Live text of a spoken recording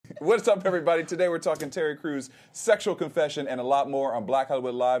What's up, everybody? Today we're talking Terry Crews, sexual confession, and a lot more on Black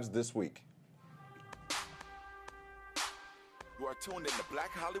Hollywood Lives this week. You are tuned in to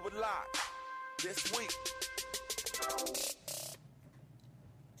Black Hollywood Live this week.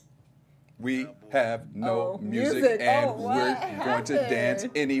 We have no music, and we're going to dance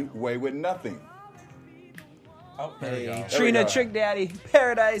anyway with nothing. Oh, there we go. Hey, Trina, Trick Daddy,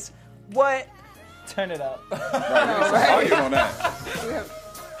 Paradise, what? Turn it up. Argue on that.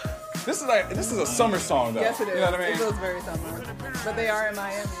 This is a summer song, though. Yes, it is. You know what I mean? It feels very summer. But they are in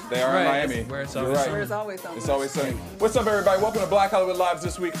Miami. They are in Miami. Where it's You're always right. Where it's always summer. It's always sunny. What's up, everybody? Welcome to Black Hollywood Lives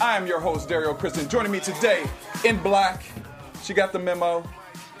this week. I am your host, Dario Kristen. Joining me today in black, she got the memo,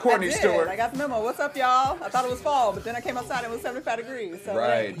 Courtney I did. Stewart. I got the memo. What's up, y'all? I thought it was fall, but then I came outside and it was 75 degrees. So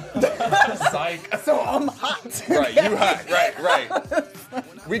Right. Psych. So I'm hot. Right, you hot. Right.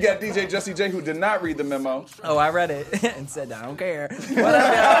 We got DJ Jesse J, who did not read the memo. Oh, I read it and said, I don't care. What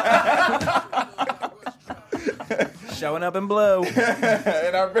up, y'all? Showing up in blue.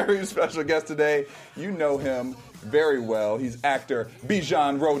 And our very special guest today, you know him very well. He's actor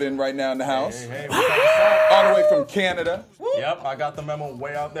Bijan Rodin right now in the house. Hey, what's up? All the way from Canada. Yep, I got the memo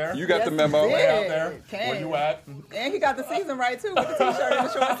way out there. You got Yes, the memo. you way did. out there. Okay. Where you at? And he got the season right, too, with the t-shirt and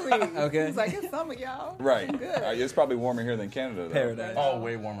the short sleeves. Okay. He's like, it's summer, y'all. Right. Good. It's probably warmer here than Canada, though. Paradise. Oh,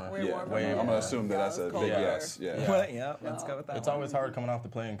 way warmer. Way Yeah, warmer. way I'm going to warmer. assume that that's a it's big colder. yes. Yeah. What? Yeah, let's go with that It's one. always hard coming off the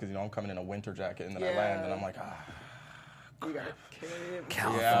plane because, I'm coming in a winter jacket and then I Yeah. land and I'm like, You got a kid.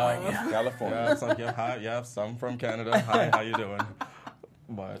 California. California. Yeah, it's like, yeah, hi, yeah, I'm from Canada. Hi, how you doing?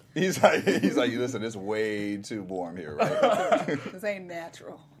 But He's like, listen, it's way too warm here, right? This ain't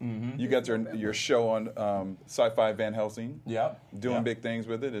natural. You got your show on Sci-Fi Van Helsing. yeah, Doing yeah. big things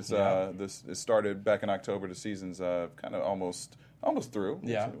with it. It's Yeah. it started back in October. The season's kind of almost through.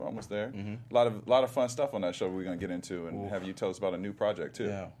 Yeah. It's almost there. A lot of fun stuff on that show we're gonna get into and have you tell us about a new project too.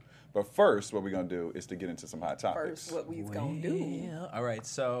 Yeah. But first, what we're gonna do is to get into some hot topics. First, what we's going to do. Yeah. All right.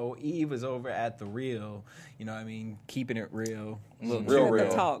 So Eve was over at the Real. Keeping it real. Real, The real.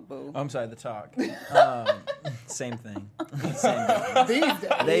 talk, boo. Oh, I'm sorry, the talk. Same thing. Same thing. These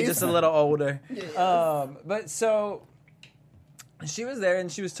days. They just a little older. Yes. But so she was there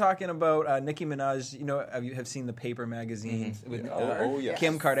and she was talking about Nicki Minaj. Have seen the Paper magazines with Oh, yes.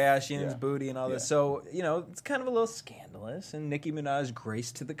 Kim Kardashian's Yeah. booty and all this. Yeah. So it's kind of a little scandalous. And Nicki Minaj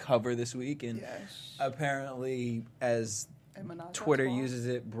graced to the cover this week, and Yes. apparently, as And Minaj Twitter got uses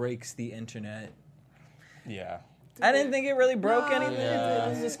it, breaks the internet. Yeah. I didn't think it really broke No, anything. Yeah. It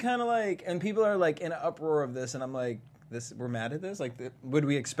was just kind of like, and people are like in an uproar of this, and I'm like, we're mad at this. Like, would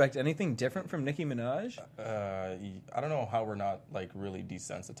we expect anything different from Nicki Minaj? I don't know how we're not like really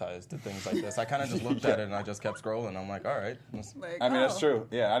desensitized to things like this. I kind of just looked at it and I just kept scrolling. I'm like, all right. Like, I mean, that's oh. true.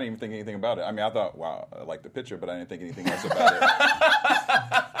 Yeah, I didn't even think anything about it. I mean, I thought, wow, I like the picture, but I didn't think anything else about it.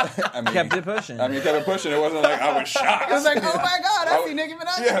 I mean, Kept it pushing. I mean, kept it pushing. It wasn't like I was shocked. It was like, oh my God, I see Nicki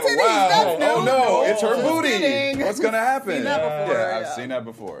Minaj's Yeah, titties. wow. That's new. Oh no, it's her Just booty. kidding. What's gonna happen? Seen that before, Yeah, I've yeah. seen that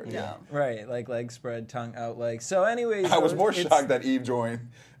before. Yeah. Right, like legs spread, tongue out, like. So, anyways, I was more it's- shocked that Eve joined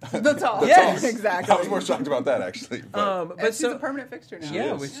The talk. Yes. Exactly. I was more shocked about that actually. But But And she's so a permanent fixture now.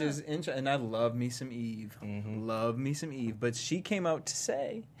 yeah, is. which is interesting, and I love me some Eve. Love me some Eve. But she came out to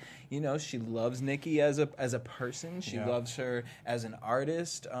say, she loves Nicki as a person. She Yeah. loves her as an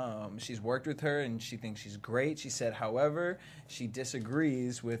artist. She's worked with her, and she thinks she's great. She said, however, she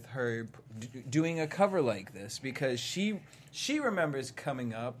disagrees with her doing a cover like this because she remembers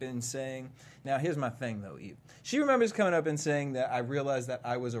coming up and saying. Now, here's my thing, though, Eve. She remembers coming up and saying that I realized that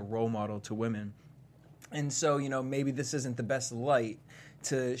I was a role model to women. And so, maybe this isn't the best light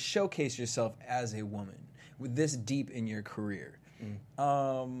to showcase yourself as a woman with this deep in your career.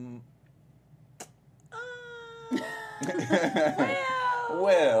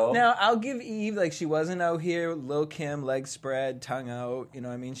 well, Now, I'll give Eve, like, she wasn't out here, Lil' Kim, legs spread, tongue out,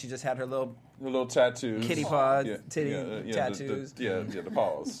 She just had her little, the little tattoos, kitty paw, Yeah, titty yeah, tattoos. the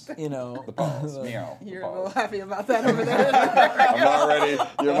paws, the paws, meow. the You're a paws. little happy about that over there. I'm already.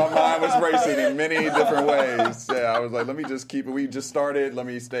 My mind was racing in many different ways. Yeah, I was like, let me just keep it. We just started. Let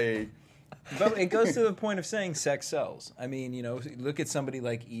me stay. But it goes to the point of saying sex sells. I mean, look at somebody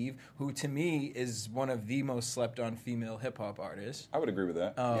like Eve, who to me is one of the most slept-on female hip-hop artists. I would agree with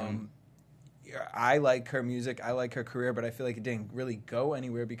that. I like her music, I like her career, but I feel like it didn't really go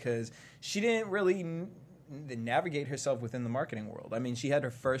anywhere because she didn't really navigate herself within the marketing world. I mean, she had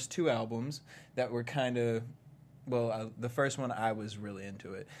her first 2 albums that were kind of Well, the first one I was really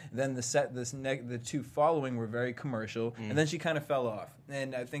into it. Then the two following were very commercial, and then she kind of fell off.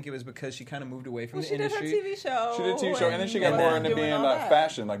 And I think it was because she kind of moved away from the industry. She did her TV show. She did TV show, and then she got and more then into doing being all that.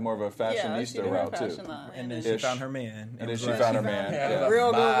 fashion, more of a Yeah, she fashionista did her route too. fashion line. And then Ish. she found her man. And then she was found her like- man. Yeah. Yeah.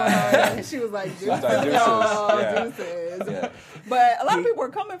 Real good one Right. She was like, deuces, like, deuces. y'all, Yeah. deuces. Yeah. But a lot of people were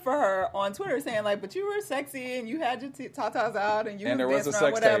coming for her on Twitter saying like, but you were sexy and you had your tatas out and you And there was was a dancing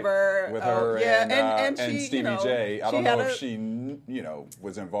around, sex whatever. tape with her yeah, and she, Stevie you know, J. I she don't had know a- if she,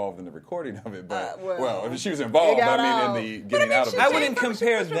 was involved in the recording of it, but well, if she was it involved, got I mean, out. in the But getting out of she it. I changed wouldn't from- she was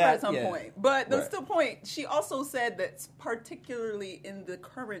compare a stripper that, at some yeah. point. But the Right. still point, she also said that particularly in the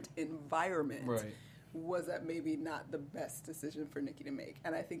current environment. Right. Was that maybe not the best decision for Nicki to make?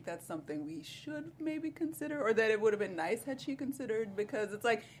 And I think that's something we should maybe consider, or that it would have been nice had she considered, because it's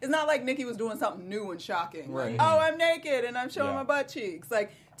like, it's not like Nicki was doing something new and shocking. Right. Like, oh, I'm naked and I'm showing Yeah. my butt cheeks.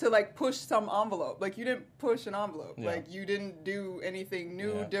 Like, to like push some envelope. Like, you didn't push an envelope. Yeah. Like, you didn't do anything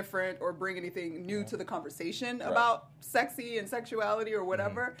new, Yeah. different, or bring anything new to the conversation about sexy and sexuality or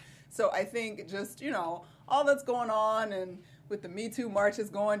whatever. So I think just, all that's going on, and with the Me Too marches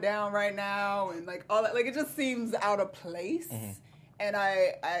going down right now, and like all that, like it just seems out of place. And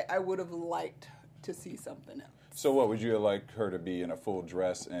I would have liked to see something else. So what, would you like her to be in a full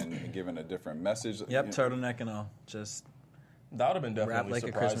dress and giving a different message? Yep, turtleneck and all. Just That would have been wrap definitely like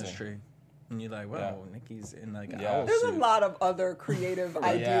surprising. a Christmas tree. And you're like, wow, Yeah. Nikki's in like an Yeah. owl There's a suit. lot of other creative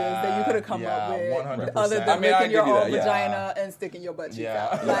ideas that you could have come up with, 100%. other than I mean, I licking your give you own that, yeah. vagina and sticking your butt cheek Yeah.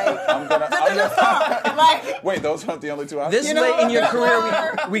 out. Like, I'm gonna, like, wait, those aren't the only two options? This You know, late in your there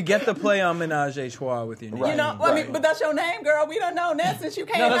career, are- we get the play on Menage a Trois with you. Nikki. Right. you know, I mean, Right. but that's your name, girl. We don't know that since you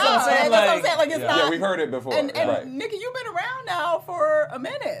came No, that's what I'm out. saying, That's what I'm like- saying. Like, it's Yeah. not. Yeah, we've heard it before. And right. Nikki, you've been around now for a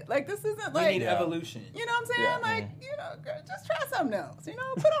minute. Like, this isn't We like need evolution. You know what I'm saying? Yeah. Like, girl, just try something else.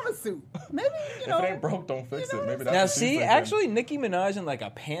 Put on a suit. Maybe, If it ain't broke, don't fix you know it. Maybe what that's Now, what she's see, thinking. actually, Nicki Minaj in like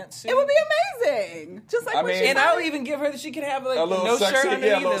a pantsuit. it would be amazing. Just like I when mean- she And I would even give her that she could have like A little no sexy, shirt yeah,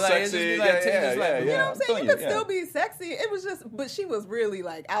 underneath a little it. Like, sexy, just be yeah, like, yeah, just like, yeah, You know what I'm I'm saying? telling You could you, still yeah. be sexy. It was just, but she was really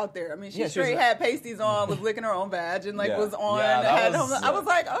like out there. I mean, she Yeah, she was straight like- had pasties on, was licking her own badge, and like Yeah. was on. Yeah, that had was- I was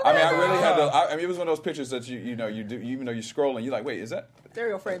like, okay. I mean, I really had to. I mean, it was one of those pictures that you do, even though you're scrolling, you're like, wait, is that?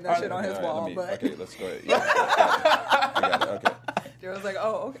 Dario framed that shit on his All right, wall, let me- but okay, let's go ahead. Yeah, I got it. Okay. Dario was like,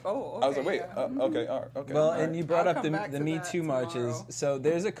 oh, okay, I was like, wait, yeah. okay, all right, okay. Well, all right. and you brought I'll up come back the to Me that Too marches. tomorrow. So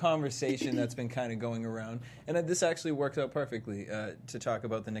there's a conversation that's been kind of going around, and this actually works out perfectly to talk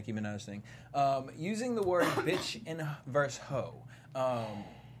about the Nicki Minaj thing. Using the word bitch in verse hoe.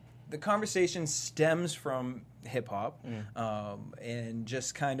 The conversation stems from hip hop and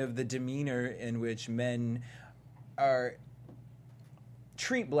just kind of the demeanor in which men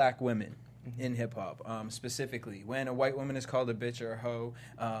treat black women in hip hop, specifically. When a white woman is called a bitch or a hoe,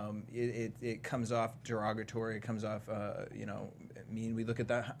 it comes off derogatory. It comes off, mean. We look at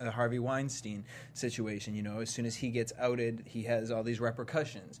the Harvey Weinstein situation. As soon as he gets outed, he has all these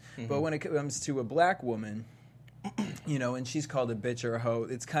repercussions. But when it comes to a black woman, and she's called a bitch or a hoe,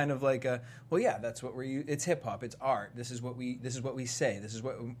 it's kind of like that's what it's hip hop, it's art. This is what we say.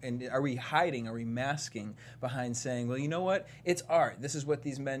 And are we hiding? Are we masking behind saying, well, you know what? It's art. This is what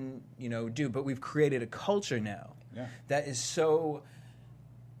these men, do. But we've created a culture now that is so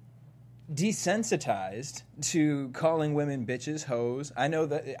desensitized to calling women bitches, hoes. I know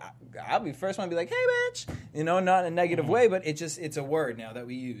that I'll be first one to be like, hey, bitch, not in a negative way, but it's a word now that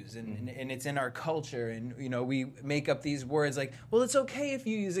we use, and it's in our culture, and we make up these words like, well, it's okay if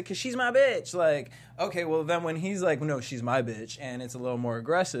you use it because she's my bitch. Like, okay, well then when he's like, no, she's my bitch, and it's a little more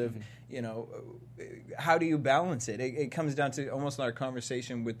aggressive, how do you balance it? It comes down to almost our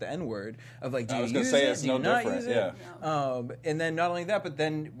conversation with the N word of like, do you use it? It's Do you no not different. use it? And then not only that, but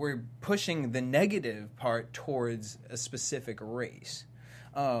then we're pushing the negative part towards a specific race.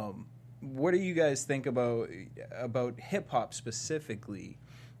 What do you guys think about hip hop specifically?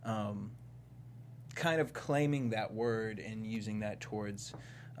 Kind of claiming that word and using that towards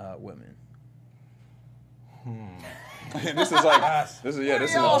women. This is deep. What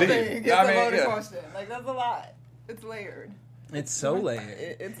do y'all think? It's I a mean, loaded yeah. question. Like, that's a lot. It's layered. It's so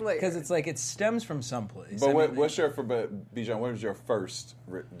layered. It's layered. Because it's like it stems from someplace. But I mean, Bijan, what was your first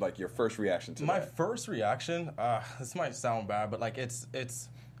reaction to My that? first reaction, this might sound bad, but like it's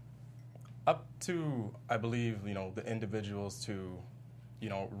up to, I believe, the individuals to,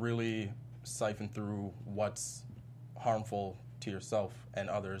 really siphon through what's harmful to yourself and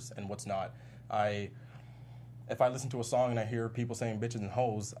others and what's not. If I listen to a song and I hear people saying bitches and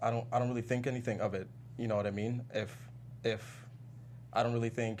hoes, I don't really think anything of it. You know what I mean? If I don't really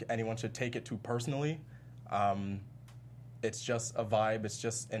think anyone should take it too personally. It's just a vibe. It's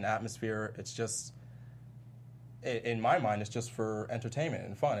just an atmosphere. It's just, in my mind, it's just for entertainment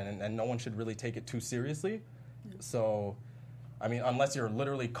and fun, and no one should really take it too seriously. So I mean, unless you're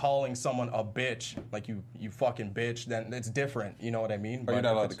literally calling someone a bitch, like you fucking bitch, then it's different. You know what I mean? Or you're But not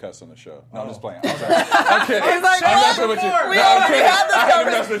if allowed to it's- cuss on the show. No, I'm just playing. He's like, I'm messing with you. We No, I'm already kidding. had this I had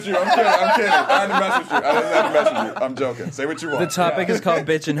to conversation. mess with you. I'm kidding. I had to mess with you. I didn't have to mess with you. I'm joking. Say what you The want. topic is called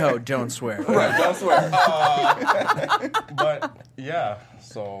bitch and hoe. Don't swear. Right, don't swear. But yeah,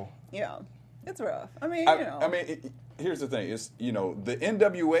 so Yeah, it's rough. I mean, Here's the thing. It's, the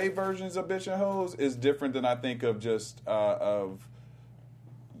NWA versions of bitch and hoes is different than I think of just of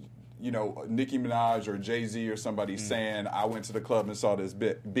Nicki Minaj or Jay-Z or somebody saying, I went to the club and saw this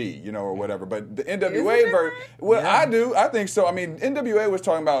B, or whatever. But the NWA version, well, Yeah. I do. I think so. I mean, NWA was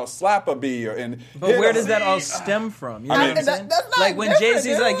talking about slap a B. But where does that all stem from? You know what I'm saying? that's not Like when different,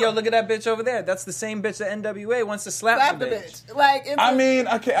 Jay-Z's like, dude. yo, look at that bitch over there. That's the same bitch that NWA wants to slap the bitch. Like, it's I mean,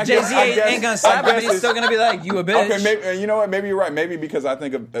 okay, I Jay-Z guess, ain't gonna slap her, but he's still gonna be like, you a bitch. Okay, maybe, you know what? Maybe you're right. Maybe because I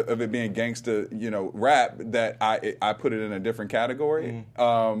think of it being gangsta, rap, that I put it in a different category.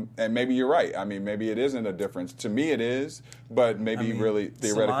 And maybe you're right. I mean, maybe it isn't a difference. To me, it is, but maybe really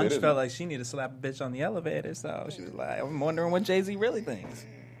theoretically Solange it isn't. felt like she needed to slap a bitch on the elevator, so she was like, I'm wondering what Jay-Z really thinks.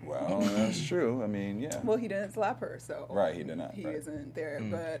 Well, that's true. I mean, yeah. well, he didn't slap her, so Right, he did not. He Right. isn't there.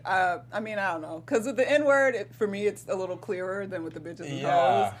 But I mean, I don't know, because with the N word, for me, it's a little clearer than with the bitches and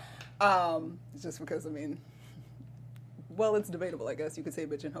Yeah. hoes. Just because, well, it's debatable, I guess. You could say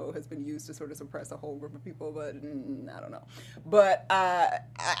bitch and hoe has been used to sort of suppress a whole group of people, but I don't know. But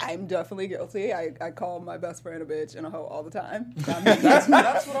I'm definitely guilty. I call my best friend a bitch and a hoe all the time. I mean,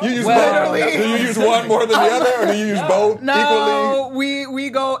 that's what You use Well, both? Do you use one more than the other, or do you use both equally? no, we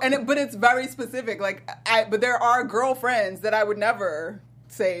go, but it's very specific. But there are girlfriends that I would never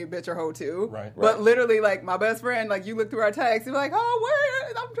say bitch or hoe to. Right. But literally, like, my best friend, like, you look through our texts, you're like, oh,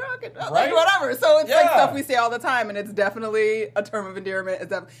 where? I'm drunk. And, like, Right. whatever. So it's like Yeah. stuff we say all the time, and it's definitely a term of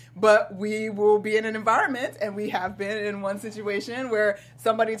endearment. But we will be in an environment, and we have been in one situation where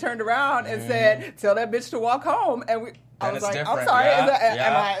somebody turned around and said, tell that bitch to walk home. And I And was it's like, I'm different. sorry, Yeah. am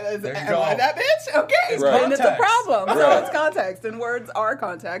There I you go. that bitch? Okay. Right. And it's a Context. problem. So Right. it's context, and words are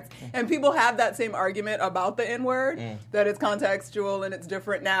context. And people have that same argument about the N-word, that it's contextual and it's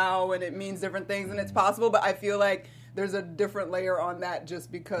different now and it means different things and it's possible. But I feel like there's a different layer on that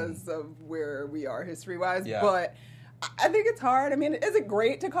just because of where we are history-wise. Yeah. But I think it's hard. I mean, is it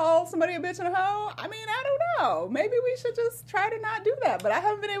great to call somebody a bitch and a hoe? I mean, I don't know. Maybe we should just try to not do that. But I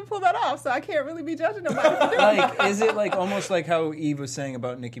haven't been able to pull that off, so I can't really be judging nobody for doing it. Like, is it like almost like how Eve was saying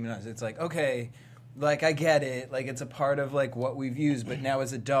about Nicki Minaj? It's like, okay, like I get it, like it's a part of like what we've used, but now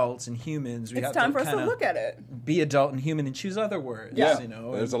as adults and humans, we It's have time to for us to kinda look at it. be adult and human and choose other words. Yeah. You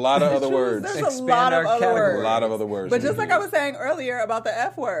know, There's a lot of other words. There's Expand a lot of our other category. words. A lot of other words. But we just like use. I was saying earlier about the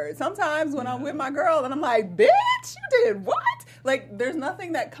F word, sometimes when I'm with my girl and I'm like, bitch, you did what? Like, there's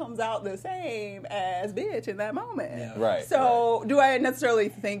nothing that comes out the same as bitch in that moment. Yeah. Right, So do I necessarily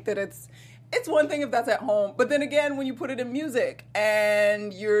think that it's one thing if that's at home, but then again, when you put it in music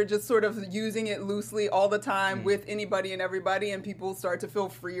and you're just sort of using it loosely all the time with anybody and everybody, and people start to feel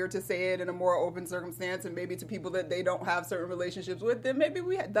freer to say it in a more open circumstance, and maybe to people that they don't have certain relationships with, then maybe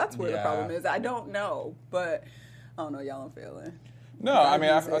that's where the Yeah. problem is. I don't know, but I don't know. Y'all, I'm failing. No, I mean,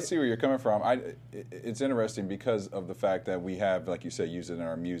 I see where you're coming from. It's interesting because of the fact that we have, like you said, used it in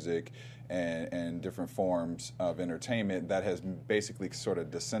our music and different forms of entertainment that has basically sort of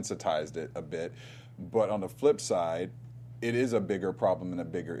desensitized it a bit. But on the flip side, it is a bigger problem and a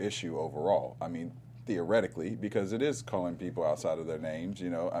bigger issue overall. I mean, theoretically, because it is calling people outside of their names,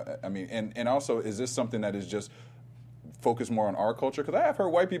 I mean, and also, is this something that is just focused more on our culture? Because I have heard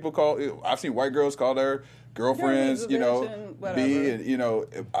white people I've seen white girls call their girlfriends, Yeah, bitch and whatever. B,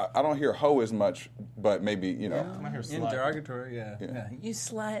 and I don't hear hoe as much, but maybe I hear in slut. derogatory, yeah. You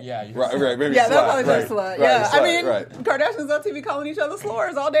slut. Yeah, you right, maybe Yeah, slut, that's probably right, just slut. right, Yeah, slut, I mean, right. Kardashians on TV calling each other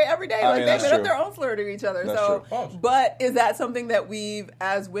slurs all day, every day. I Like mean, they that's made up true. their own slur to each other. That's So, true. but is that something that we've,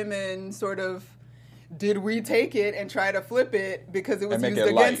 as women, sort of? Did we take it and try to flip it because it was And make used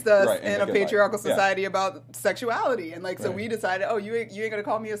it light, against us right, and in a make it light. patriarchal Yeah. society about sexuality? And so Right. we decided, oh, you ain't gonna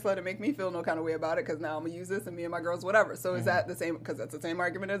call me a slut and make me feel no kind of way about it because now I'm gonna use this and me and my girls, whatever. So is that the same? Because that's the same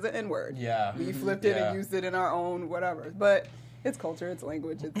argument as the N word. Yeah. We flipped it Yeah. and used it in our own whatever. But it's culture, it's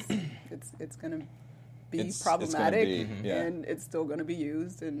language, it's gonna be It's problematic, gonna be, yeah. and it's still gonna be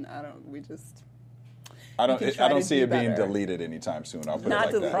used. And I don't can I try don't to see do it being better. deleted anytime soon. I'll put not it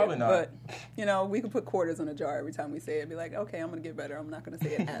like delete that. Probably it, not. but we could put quarters in a jar every time we say it. Be like, okay, I'm gonna get better. I'm not gonna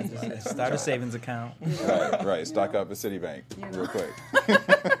say it as much. Start a savings account. Right. Stock up at Citibank real quick.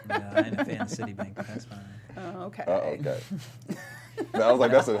 Yeah, I ain't a fan of Citibank, but that's fine. Okay. Okay. I was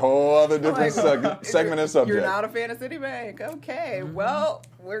like, that's a whole other different segment and subject. You're not a fan of Citibank. Okay. Well,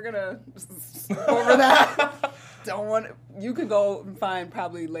 we're gonna skip over that. don't want. You could go and find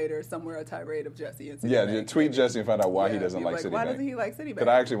probably later somewhere a tirade of Jesse and Citibank. Yeah, tweet Jesse and find out why he doesn't be like Citibank. Why doesn't he like Citibank? But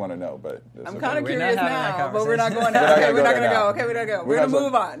I actually want to know. But I'm kind of We're curious not having that now, but we're not going We're not there. Okay, we're not gonna going to go go. there Okay, we're going to go. We We're going have to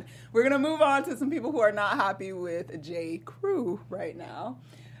move on. We're going to move on to some people who are not happy with J. Crew right now.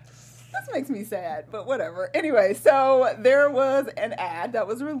 This makes me sad, but whatever. Anyway, so there was an ad that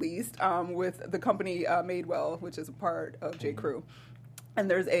was released with the company Madewell, which is a part of J. Crew. And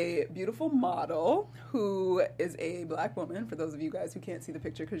there's a beautiful model who is a black woman, for those of you guys who can't see the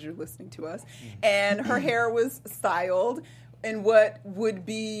picture because you're listening to us. And her hair was styled in what would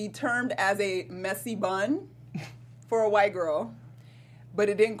be termed as a messy bun for a white girl. But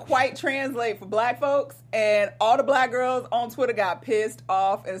it didn't quite translate for black folks. And all the black girls on Twitter got pissed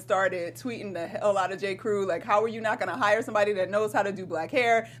off and started tweeting the hell out of J. Crew. Like, how are you not going to hire somebody that knows how to do black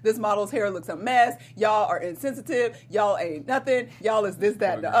hair? This model's hair looks a mess. Y'all are insensitive. Y'all ain't nothing. Y'all is this,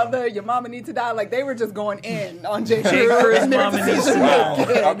 that, and the other. Your mama needs to die. Like, they were just going in on J. Crew. Crew's mama needs to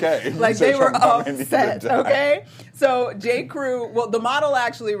die. Okay. Like, they were upset, die. okay? So J. Crew, well, the model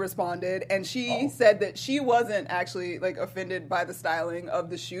actually responded, and she said that she wasn't actually, like, offended by the styling of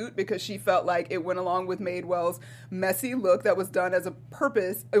the shoot because she felt like it went along with Madewell's messy look that was done as a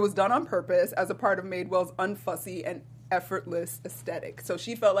purpose. It was done on purpose as a part of Madewell's unfussy and effortless aesthetic. So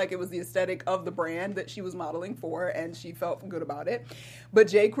she felt like it was the aesthetic of the brand that she was modeling for, and she felt good about it. But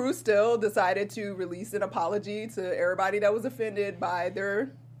J. Crew still decided to release an apology to everybody that was offended by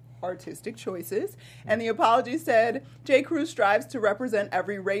their artistic choices. And the apology said, J. Crew strives to represent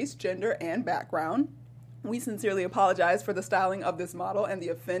every race, gender, and background. We sincerely apologize for the styling of this model and the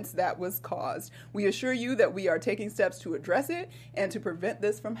offense that was caused. We assure you that we are taking steps to address it and to prevent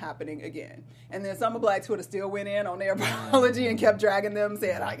this from happening again. And then some of Black Twitter still went in on their apology and kept dragging them,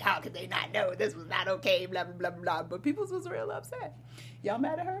 saying, like, how could they not know this was not okay, blah, blah, blah, blah. But people was real upset. Y'all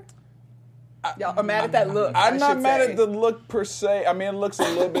mad at her? Y'all are mad at that look. I'm not should mad say. at the look per se. I mean, it looks a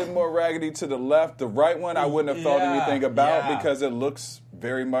little bit more raggedy to the left. The right one, I wouldn't have thought anything about because it looks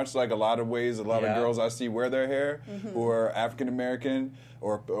very much like a lot of ways a lot of girls I see wear their hair who are African American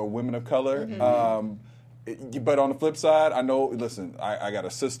or women of color. But on the flip side, I know, listen, I got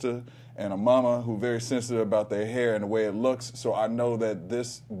a sister and a mama who very sensitive about their hair and the way it looks, so I know that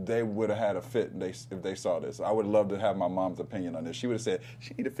they would have had a fit if they saw this. I would love to have my mom's opinion on this. She would have said,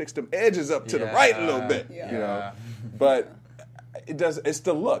 she need to fix them edges up to the right a little bit, you know. But it's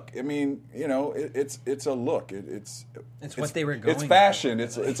the look. I mean, you know, it's a look. It's what they were going It's fashion.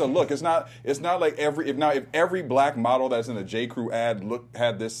 It's a look. It's not like if every black model that's in a J. Crew ad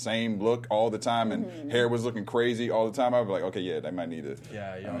had this same look all the time and hair was looking crazy all the time, I'd be like, okay, yeah, they might need to.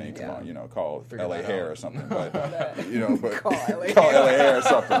 Come on, you know, call LA Hair or something. But you know, call LA Hair or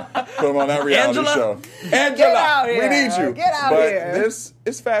something. Put them on that reality show. Angela, we need you. Get out here. But this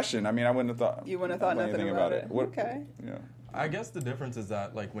is fashion. I mean, I wouldn't have thought. You wouldn't have thought nothing about it. Okay. Yeah. I guess the difference is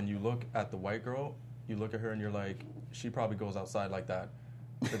that, like, when you look at the white girl, you look at her and you're like, she probably goes outside like that.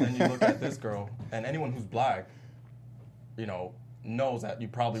 But then you look at this girl, and anyone who's black, you know, knows that you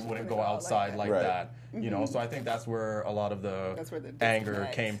probably wouldn't go outside like that. You know, so I think that's where a lot of the anger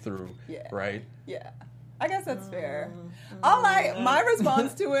came through, right? Yeah. I guess that's fair. My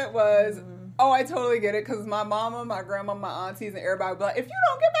response to it was, I totally get it, because my mama, my grandma, my aunties, and everybody would be like, if you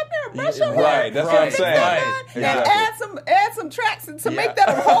don't get back there and brush your hair, right, that's what I'm saying. And add some tracks to make that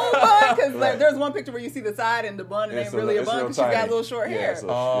a whole bun, because there's one picture where you see the side and the bun, and it ain't really a bun because you got a little short hair.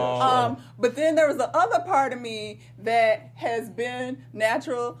 But then there was the other part of me that has been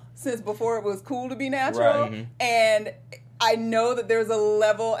natural since before it was cool to be natural, and I know that there's a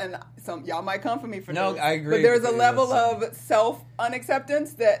level, and some y'all might come for me for this. No, I agree. But there's a level of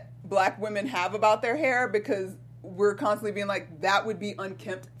self-unacceptance that black women have about their hair, because we're constantly being like, that would be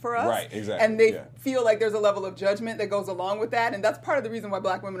unkempt for us. Right, exactly. And they feel like there's a level of judgment that goes along with that. And that's part of the reason why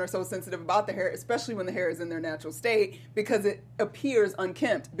black women are so sensitive about their hair, especially when the hair is in their natural state, because it appears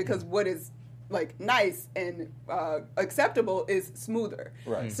unkempt, because what is like nice and acceptable is smoother.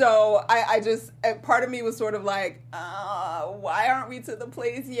 Right. So I just, part of me was sort of like, why aren't we to the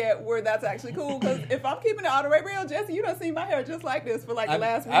place yet where that's actually cool? Because if I'm keeping it all the way real, Jesse, you done seen my hair just like this for like the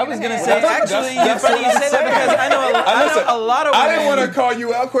last week. I was going to say, actually, it's funny you say that, because I know a lot of women. I didn't want to call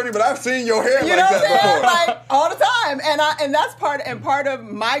you out, Courtney, but I've seen your hair you like know that what I'm saying? before. Like all the time, and that's part of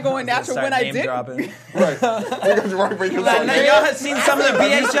my going natural when I did. Right. Y'all have seen some of the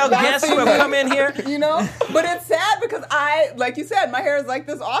BHL guests who have come in here. You know, but it's sad because like you said, my hair is like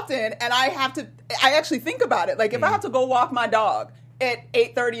this often, and I actually think about it. Like if I have to go walk my dog at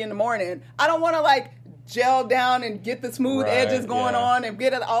 8:30 in the morning, I don't want to like gel down and get the smooth edges going on and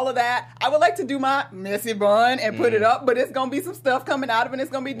get all of that. I would like to do my messy bun and put it up, but it's gonna be some stuff coming out of it, and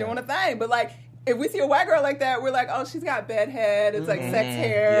it's gonna be doing a thing. But like, if we see a white girl like that, we're like, oh, she's got bedhead. It's like sex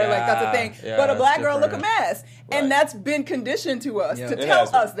hair. Yeah. Like, that's a thing. Yeah, but a black that's girl look a different. mess. Right. And that's been conditioned to us Yeah. to It tell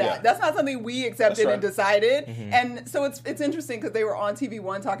has been, us that. yeah. That's not something we accepted That's and right. decided. And so it's interesting because they were on TV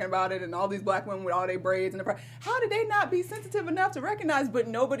One talking about it and all these black women with all their braids and how did they not be sensitive enough to recognize? But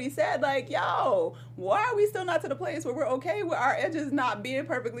nobody said, like, yo, why are we still not to the place where we're okay with our edges not being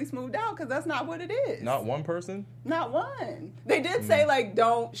perfectly smoothed out? Because that's not what it is. Not one person. Not one. They did say, like,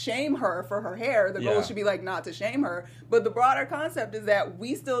 don't shame her for her hair. The goal Yeah. should be, like, not to shame her. But the broader concept is that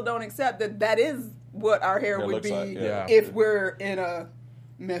we still don't accept that that is what our hair It would looks be like, yeah. if we're in a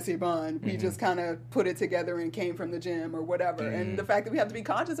messy bun. We just kind of put it together and came from the gym or whatever. And the fact that we have to be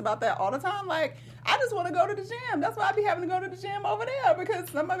conscious about that all the time, like, I just want to go to the gym. That's why I be having to go to the gym over there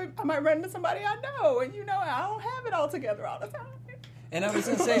because I might run into somebody I know. And, you know, I don't have it all together all the time. And I was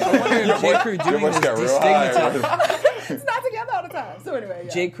going to say, I wonder if J. Crew doing voice this got real high. destigmatizes. It's not together all the time. So anyway,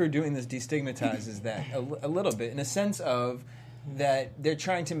 yeah. J. Crew doing this destigmatizes that a little bit in a sense of that they're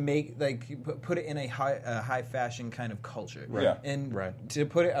trying to make put it in a high fashion kind of culture, Right. Yeah. And Right. to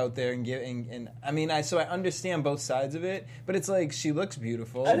put it out there and give and I mean I understand both sides of it, but it's like she looks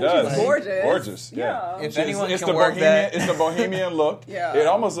beautiful. I think does. she's gorgeous. Gorgeous, yeah. If It's- anyone it's can the work bohemian, that- it's the bohemian look. Yeah. It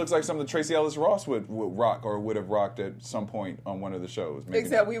almost looks like something Tracy Ellis Ross would rock or would have rocked at some point on one of the shows. Maybe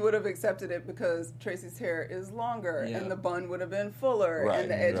Except not. we would have accepted it because Tracy's hair is longer Yeah. and the bun would have been fuller Right,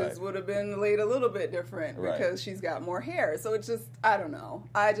 and the edges right. would have been laid a little bit different Right. because she's got more hair. So it's just, I don't know.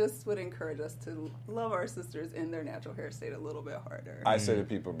 I just would encourage us to love our sisters in their natural hair state a little bit harder. I say that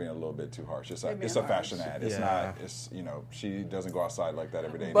people are being a little bit too harsh. It's They're a being fashion harsh. ad. It's Yeah. not. It's she doesn't go outside like that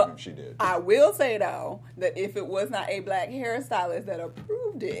every day, and But even if she did. I will say though that if it was not a black hairstylist that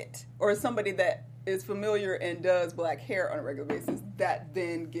approved it, or somebody that is familiar and does black hair on a regular basis, that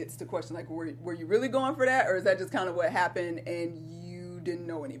then gets to question like, were you really going for that, or is that just kind of what happened and you didn't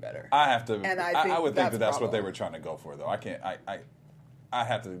know any better? I have to. And I I think would think that's that's a what they problem. were trying to go for, though. I can't. I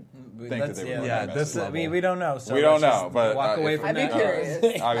have to think that Let's- they were. yeah, going yeah, that this- message. we don't know. So We don't let's just know, but walk away if- from I'd be that.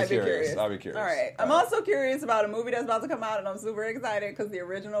 curious. I'll be curious. I'll be curious. All right. I'm All right. also curious about a movie that's about to come out, and I'm super excited because the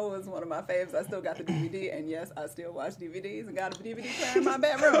original was one of my faves. I still got the DVD, and yes, I still watch DVDs and got a DVD player in my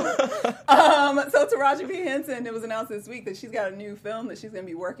bedroom. So Taraji P. Henson, it was announced this week that she's got a new film that she's going to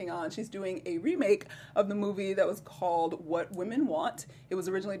be working on. She's doing a remake of the movie that was called What Women Want. It was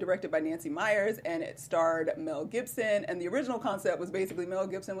originally directed by Nancy Myers, and it starred Mel Gibson. And the original concept was basically Mel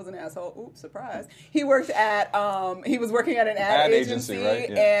Gibson was an asshole. Oops, surprise. He worked at he was working at an ad agency, right?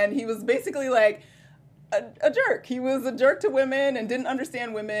 Yeah. and he was basically like a jerk. He was a jerk to women and didn't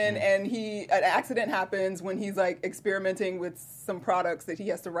understand women, and an accident happens when he's like experimenting with some products that he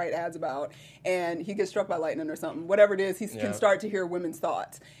has to write ads about, and he gets struck by lightning or something. Whatever it is, he Yeah. can start to hear women's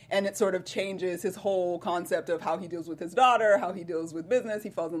thoughts, and it sort of changes his whole concept of how he deals with his daughter, how he deals with business. He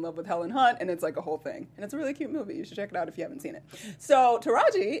falls in love with Helen Hunt, and it's like a whole thing. And it's a really cute movie. You should check it out if you haven't seen it. So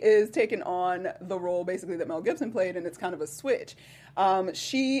Taraji is taking on the role basically that Mel Gibson played, and it's kind of a switch.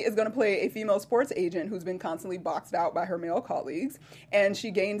 She is going to play a female sports agent who's been constantly boxed out by her male colleagues, and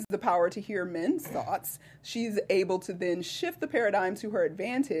she gains the power to hear men's thoughts. She's able to then shift the paradigm to her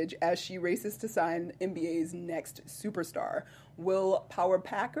advantage as she races to sign NBA's next superstar. Will Power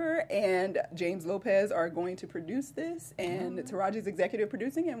Packer and James Lopez are going to produce this, and Taraji's executive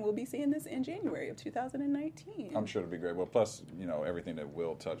producing, and we'll be seeing this in January of 2019. I'm sure it'll be great. Well, plus everything that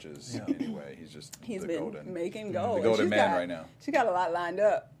Will touches anyway. He's the been golden. making gold. The And golden she's man got- right now. She got a lot lined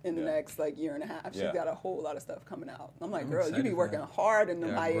up in the Yeah. next year and a half. She's Yeah. got a whole lot of stuff coming out. I'm like, I'm girl, you excited be for working that. hard in the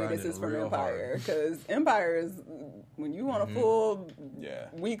Yeah, hiatuses grinding from real Empire, hard. because Empire is when you want a full Yeah.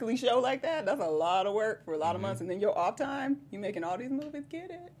 weekly show like that. That's a lot of work for a lot of months, and then your off time, you making all these movies.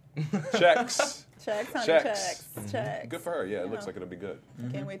 Get it? Checks. Checks, honey, Checks. checks. Good for her. Yeah, it looks Yeah. like it'll be good.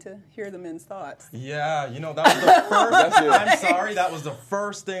 Can't wait to hear the men's thoughts. Yeah, that was the first. That's it. I'm sorry, that was the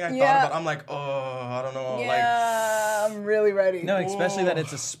first thing I Yeah. thought about. I'm like, oh, I don't know. Yeah, I'm really ready. No, especially that Whoa.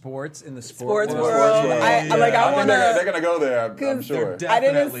 it's a sports in the Sports world. world. world. I Yeah. want I think they're to. gonna go there. I'm 'Cause sure. they're I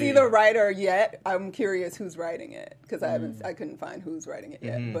didn't Definitely. see the writer yet. I'm curious who's writing it because I couldn't find who's writing it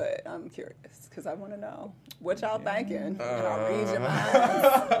yet. Mm-hmm. But I'm curious because I want to know what y'all thinking. Uh. I'll read your minds.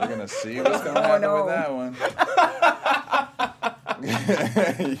 We're gonna see what's gonna happen no. with that one.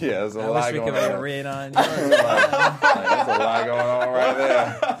 Yeah, there's a I lot wish we going could on. read on. There's a lot going on right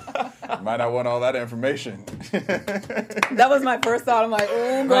there. Might not want all that information. That was my first thought. I'm like,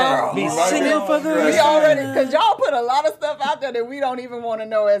 ooh, girl. Be Right. singing for the Right. We already, because y'all put a lot of stuff out there that we don't even want to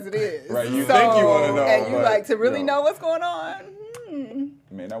know as it is. Right, you think you wanna know, and you but, like to really you know. know what's going on. You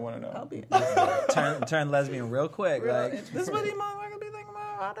may not want to know. I'll be. turn lesbian real quick. Real like interesting. this is what these motherfuckers be thinking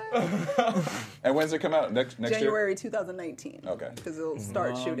about. about it. And when's it come out? Next January 2019. Okay. Because it'll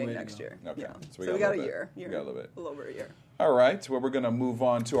start shooting way to next go. year. Okay. Yeah. So So we we got got a a little year. bit. We got a little bit. A little over a year. All right. Well, we're going to move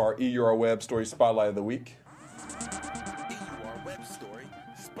on to our EUR Web Story Spotlight of the Week. EUR Web Story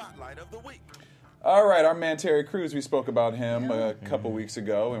Spotlight of the Week. All right, our man Terry Crews, we spoke about him a couple weeks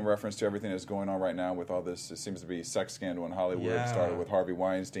ago in reference to everything that's going on right now with all this, it seems to be sex scandal in Hollywood. Yeah. It started with Harvey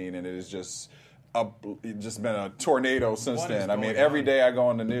Weinstein, and it has just been a tornado since What then. is I mean, going every on? day I go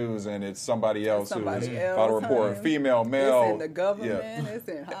on the news, and it's somebody else somebody who's else, filed a report, honey. female, male. It's in the government. yeah. It's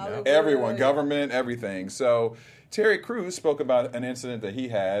in Hollywood. Everyone, government, everything. So Terry Crews spoke about an incident that he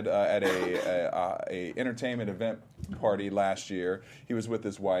had at a entertainment event party last year. He was with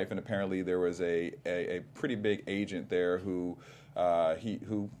his wife, and apparently there was a pretty big agent there who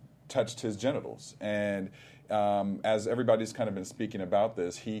touched his genitals. And as everybody's kind of been speaking about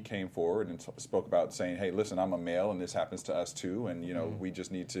this, he came forward and spoke about saying, hey, listen, I'm a male and this happens to us too, and we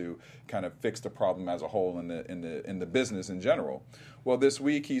just need to kind of fix the problem as a whole in the business in general. Well, this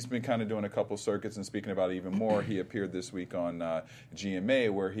week he's been kind of doing a couple circuits and speaking about it even more. He appeared this week on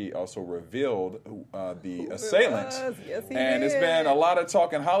GMA, where he also revealed the assailant. Yes, he and it's did. been a lot of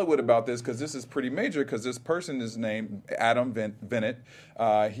talk in Hollywood about this because this is pretty major, because this person is named Adam Bennett.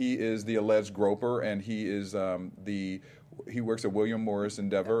 He is the alleged groper, and he is he works at William Morris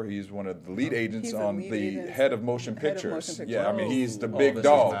Endeavor. He's one of the lead agents He's a on lead the agent. head of motion Head of pictures. motion pictures. Yeah, I mean, he's the Oh, big this is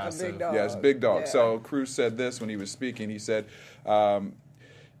dog. massive. A big dog. Yes, big dog. Yeah. So Cruz said this when he was speaking. He said,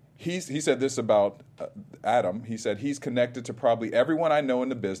 he said this about Adam. He said, he's connected to probably everyone I know in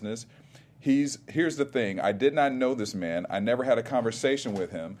the business. Here's the thing. I did not know this man. I never had a conversation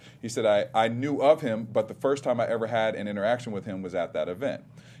with him. He said, I knew of him, but the first time I ever had an interaction with him was at that event.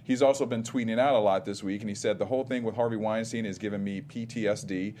 He's also been tweeting out a lot this week, and he said the whole thing with Harvey Weinstein is giving me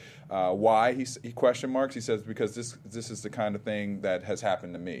PTSD. Why? He question marks. He says because this is the kind of thing that has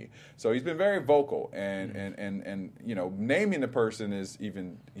happened to me. So he's been very vocal, and naming the person is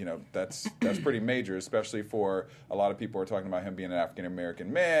even that's pretty major, especially for a lot of people who are talking about him being an African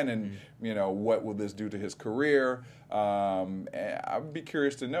American man, and what will this do to his career? And I would be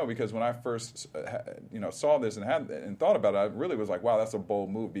curious to know, because when I first saw this and thought about it, I really was like, wow, that's a bold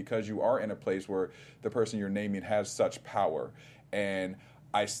move, because you are in a place where the person you're naming has such power. And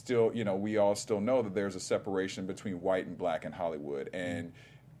I still, we all still know that there's a separation between white and black in Hollywood, and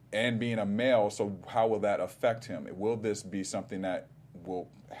being a male. So how will that affect him? Will this be something that will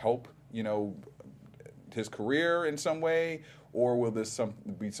help, his career in some way? Or will this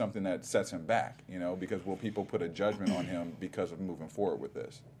be something that sets him back, because will people put a judgment on him because of moving forward with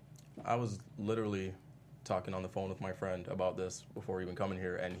this? I was literally talking on the phone with my friend about this before even coming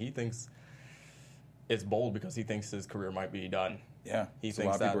here, and he thinks it's bold because he thinks his career might be done. Yeah, He that's a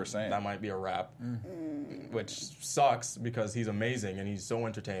thinks lot of people are saying. that might be a wrap, which sucks because he's amazing and he's so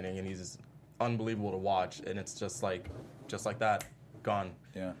entertaining and he's unbelievable to watch, and it's just like that, gone,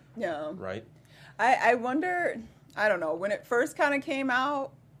 Yeah. Yeah. right? I wonder, I don't know, when it first kind of came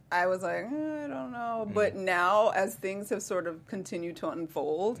out, I was like, I don't know. But now, as things have sort of continued to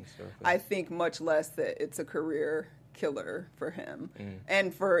unfold, I think much less that it's a career killer for him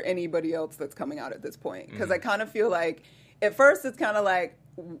and for anybody else that's coming out at this point. Because I kind of feel like, at first, it's kind of like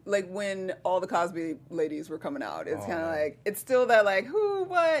when all the Cosby ladies were coming out. It's kind of like, it's still that like, who,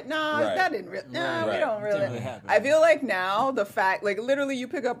 what, nah, Right. that didn't really, nah, we Right. don't really. Didn't really happen. I feel like now the fact, like literally you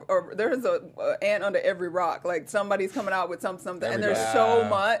pick up, or there's a ant under every rock. Like somebody's coming out with something, and there's so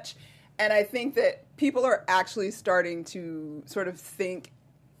much. And I think that people are actually starting to sort of think,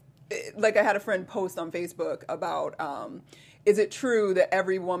 like I had a friend post on Facebook about, is it true that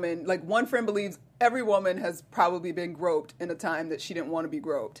every woman, like one friend believes every woman has probably been groped in a time that she didn't want to be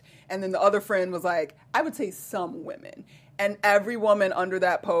groped. And then the other friend was like, I would say some women. And every woman under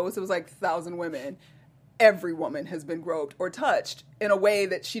that post, it was like 1,000 women, every woman has been groped or touched in a way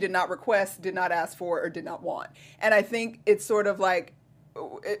that she did not request, did not ask for, or did not want. And I think it's sort of like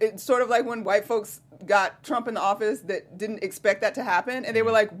when white folks got Trump in the office that didn't expect that to happen, and they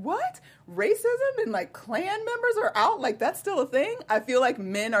were like, what? Racism and like Klan members are out? Like that's still a thing? I feel like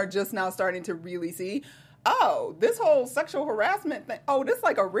men are just now starting to really see, oh, this whole sexual harassment thing, oh, this is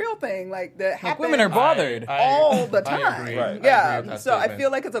like a real thing, like that happens. Women are bothered. All the I time. agree. Right. I agree Yeah. with that So I statement.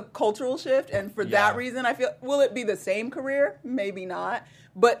 feel like it's a cultural shift, and for that reason, I feel, will it be the same career? Maybe not.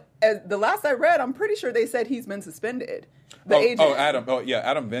 But as the last I read, I'm pretty sure they said he's been suspended. The agent. Adam. Oh, yeah,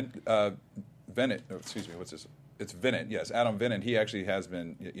 Adam Bennett. Oh, excuse me. What's this? It's Bennett. Yes, Adam Bennett. He actually has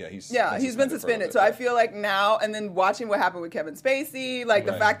been. Yeah, he's been for a suspended. bit. So I feel like now, and then watching what happened with Kevin Spacey, like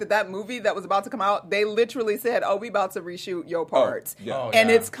the Right. fact that movie that was about to come out, they literally said, "Oh, we about to reshoot your parts," yeah. Oh, and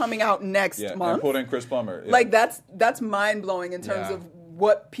yeah. it's coming out next yeah, month. and pulled in Chris Plummer. Yeah. Like that's mind blowing in terms Yeah. of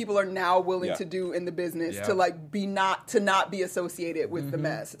what people are now willing Yeah. to do in the business Yeah. to like not be associated with the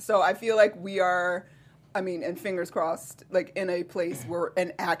mess. So I feel like we are, I mean, and fingers crossed, like in a place where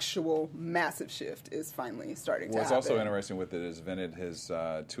an actual massive shift is finally starting to What's happen. also interesting with it is Vinted, his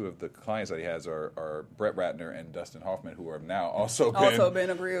two of the clients that he has are Brett Ratner and Dustin Hoffman, who have now also been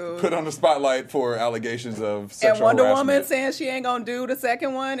agreed. put on the spotlight for allegations of And sexual Wonder harassment. Woman saying she ain't gonna do the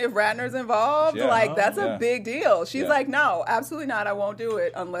second one if Ratner's involved. Yeah. Like, that's Yeah. a big deal. She's Yeah. like, no, absolutely not. I won't do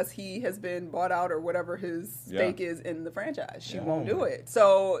it unless he has been bought out or whatever his stake is in the franchise. She won't do it.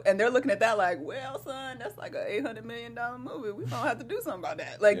 So, and they're looking at that like, well, son, that's like a $800 million movie. We don't have to do something about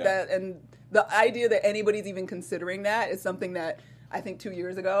that. Like that. And the idea that anybody's even considering that is something that I think 2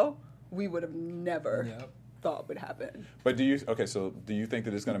 years ago we would have never thought would happen. But do you think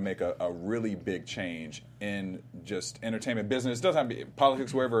that it's going to make a really big change in just entertainment business? It doesn't have to be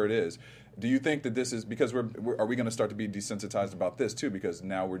politics, wherever it is. Do you think that this is because are we going to start to be desensitized about this too? Because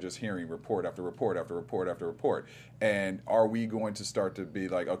now we're just hearing report after report after report after report, and are we going to start to be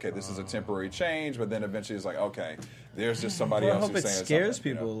like, okay, this is a temporary change, but then eventually it's like, okay, there's just somebody Well, I else hope who's it saying scares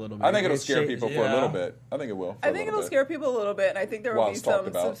something, people a little I bit. think it'll It scare shakes- people for a little bit. I think it will. I think it'll scare people a little bit, and I think there will While be it's talked some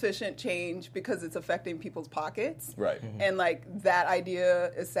about. sufficient change because it's affecting people's pockets. Right. And like that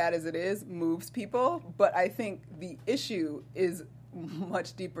idea, as sad as it is, moves people. But I think the issue is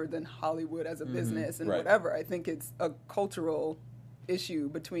much deeper than Hollywood as a business and Right. whatever. I think it's a cultural issue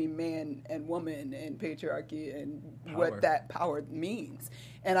between man and woman and patriarchy and what that power means.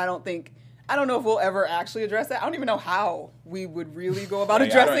 And I don't know if we'll ever actually address that. I don't even know how we would really go about I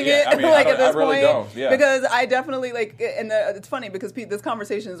mean, I don't- addressing yeah, it I mean, like I at this really point. don't, yeah. Because I definitely it's funny because these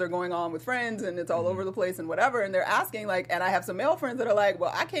conversations are going on with friends and it's all over the place and whatever, and they're asking and I have some male friends that are like,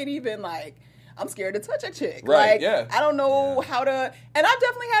 well, I can't even I'm scared to touch a chick. Right, Like, yeah. I don't know how to. And I've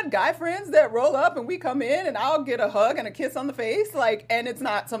definitely had guy friends that roll up and we come in and I'll get a hug and a kiss on the face. And it's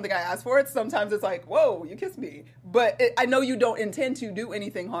not something I ask for. Sometimes it's like, whoa, you kissed me. But I know you don't intend to do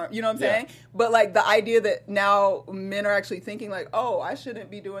anything harm. You know what I'm Yeah. saying? But the idea that now men are actually thinking oh, I shouldn't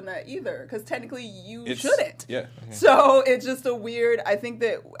be doing that either. Because technically you shouldn't. Yeah. So it's just a weird. I think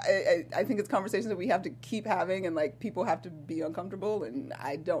that I think it's conversations that we have to keep having, and people have to be uncomfortable. And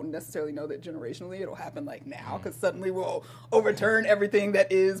I don't necessarily know that generationally it'll happen now, because suddenly we'll overturn everything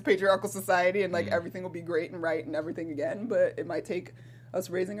that is patriarchal society, and everything will be great and right and everything again. But it might take us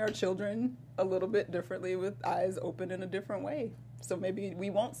raising our children a little bit differently with eyes open in a different way. So maybe we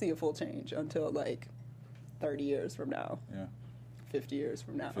won't see a full change until 30 years from now. Yeah. 50 years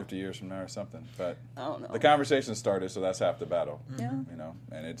from now. 50 years from now or something. But I don't know. the conversation started, so that's half the battle. Yeah.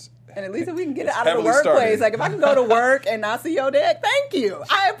 And it's And at least if we can get it it's out of the heavily workplace, started. if I can go to work and not see your dick, thank you.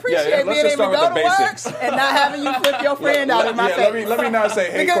 I appreciate let's being just able to start go with to the work basics. and not having you flip your friend out in my face. let me not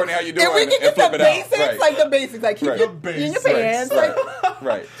say, hey, Because Courtney, how you doing? If we can and get flip the it out. basics, Right. the basics, keep Right. your The in your basics. pants,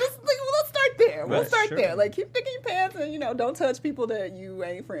 Right. just let's start there. We'll Right. start Sure. there. Keep sticking your pants and don't touch people that you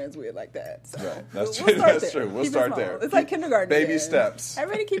ain't friends with like that. So Right. That's we'll true. start That's there. true. We'll Keep it start small. there. It's like kindergarten. Baby again. steps.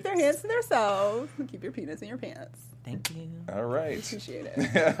 Everybody keep their hands to themselves and keep your penis in your pants. Thank you. All right. Appreciate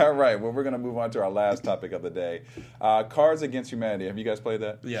it. All right. Well, we're going to move on to our last topic of the day. Cards Against Humanity. Have you guys played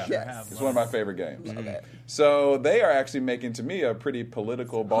that? Yeah. Yes. It's one of my favorite games. Okay. So they are actually making, to me, a pretty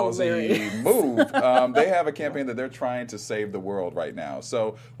political, ballsy Hilarious. move. They have a campaign that they're trying to save the world right now.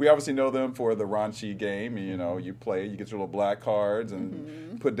 So we obviously know them for the raunchy game. You play, you get your little black cards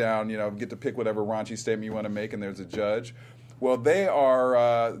and put down, get to pick whatever raunchy statement you want to make, and there's a judge. Well, they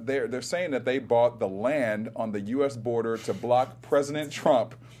are they're saying that they bought the land on the U.S. border to block President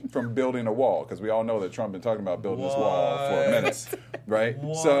Trump from building a wall, because we all know that Trump been talking about building this wall for a minute, right?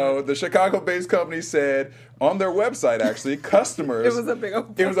 So the Chicago-based company said on their website, actually, customers. It was a big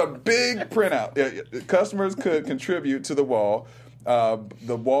old It was a big printout. Customers could contribute to the wall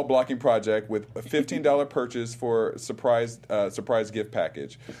blocking project with a $15 purchase for surprise gift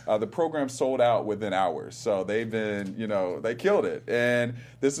package. The program sold out within hours, so they've been, they killed it. And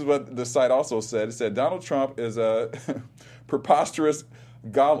this is what the site also said. It said Donald Trump is a preposterous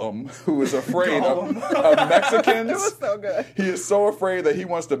Gollum who is afraid of Mexicans. It was so good. He is so afraid that he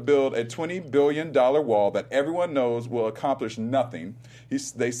wants to build a $20 billion wall that everyone knows will accomplish nothing.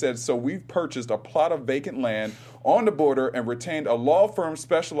 They said, so we've purchased a plot of vacant land on the border and retained a law firm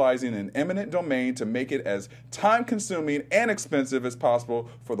specializing in eminent domain to make it as time-consuming and expensive as possible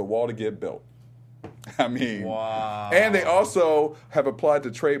for the wall to get built. I mean, Wow. And they also have applied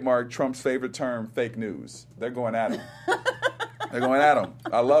to trademark Trump's favorite term, fake news. They're going at him. They're going at him.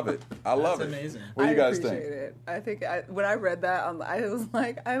 I love it. I love That's it. amazing. What do you guys appreciate think? it. I think when I read that, I was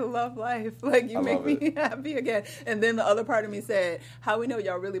like, I love life. Like, you I make love me it. happy again. And then the other part of me said, how we know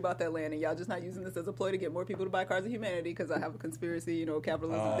y'all really bought that land and y'all just not using this as a ploy to get more people to buy Cars of Humanity because I have a conspiracy,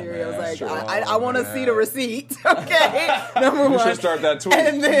 capitalism theory. I was man, like, sure. I want to Man. see the receipt. Okay, number You one. should start that tweet.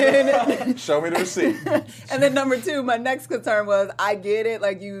 And then Show me the receipt. and then number two, my next concern was, I get it.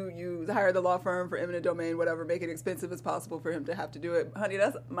 Like, you hired the law firm for eminent domain, whatever, make it expensive as possible for him to have to do it. Honey,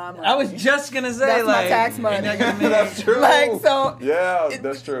 that's my money. I was just gonna say, That's like, my tax money. ain't that gonna make- That's true. Like, so. Yeah,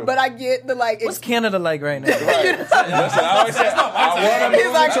 that's true. But I get the, like, What's Canada like right now? Listen, I always say, I want to he's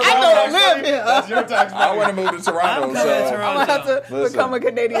move like, to I Toronto. don't live here. That's your tax I want to move to Toronto. I'm coming to So Toronto. I'm gonna have to Listen. become a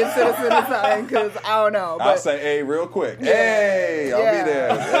Canadian citizen or something because I don't know. I'll But say, hey, real quick. Hey, I'll Yeah. be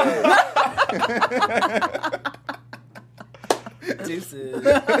there. Hey. Deuces.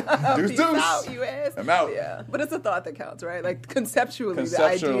 Deuce, peace deuce. out, US. I'm out. Yeah, but it's a thought that counts, right? Like conceptually,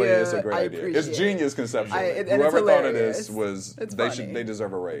 Conceptually, the idea, it's a great I idea. appreciate. It's genius conceptually. And it's Whoever thought of hilarious. this was It's they funny.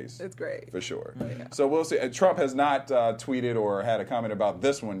 deserve a raise. It's great. For sure. Yeah. So we'll see. Trump has not tweeted or had a comment about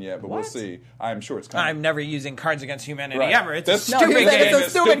this one yet, but we'll see. I'm sure it's coming. I'm never using Cards Against Humanity Right. ever. It's This a No, stupid he said game. it's a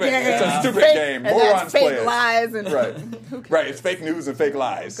stupid game. It's a stupid Fake- game. and Morons that's fake play it. lies and Right. who cares? Right, it's fake news and fake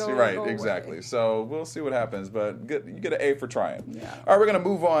lies. Go right, away. exactly. So we'll see what happens, but good, you get an A for trying. Yeah. All right, we're going to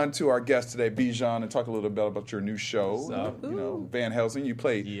move on to our guest today, Bijan, and talk a little bit about your new show. What's up? Van Helsing. You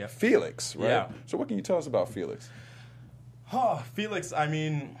played Yeah. Felix, right? Yeah. So what can you tell us about Felix? Oh, Felix, I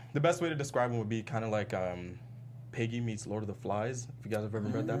mean, the best way to describe him would be kind of like Piggy meets Lord of the Flies. If you guys have ever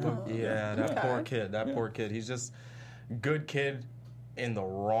read that book. Yeah, that Okay. poor kid. That poor kid. He's just good kid in the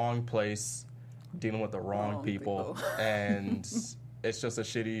wrong place, dealing with the wrong people. And it's just a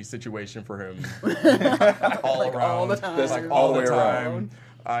shitty situation for him all Like, around. all the time. That's Like, all all the the way around. time.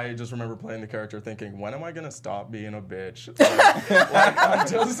 I just remember playing the character thinking, when am I going to stop being a bitch? Like, I'm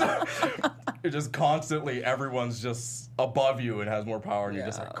just, you're just constantly, everyone's just above you and has more power, and you're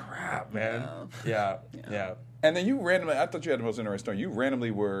just like, crap, man. Yeah. And then you randomly, I thought you had the most interesting story. You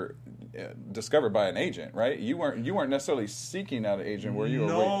randomly were discovered by an agent, right? You weren't necessarily seeking out an agent, were you?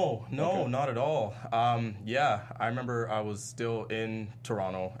 No, Okay. not at all. Yeah, I remember I was still in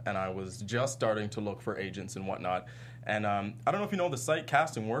Toronto, and I was just starting to look for agents and whatnot. And I don't know if you know the site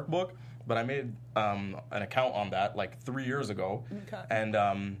Casting Workbook, but I made an account on that like 3 years ago. Okay. And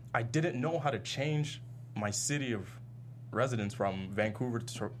I didn't know how to change my city of residence from Vancouver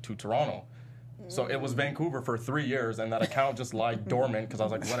to Toronto. So it was Vancouver for 3 years, and that account just lied dormant because I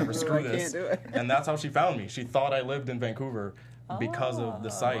was like, whatever, screw I can't this. do it. And that's how she found me. She thought I lived in Vancouver because of the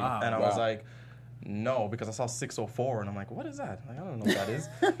site. wow. And I was Wow. like, no, because I saw 604, and I'm like, what is that? Like, I don't know what that is.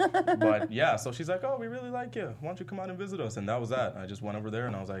 But yeah, so she's like, oh, we really like you. Why don't you come out and visit us? And that was that. I just went over there,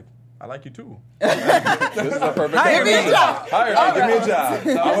 and I was like, I like you too. This is a perfect Give me a time. job. Hire me, give me a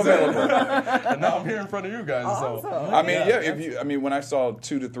job. I'm available. And now I'm here in front of you guys. So Awesome. I mean, when I saw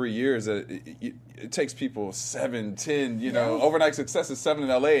 2 to 3 years, it takes people 7, 10. Overnight success is 7 in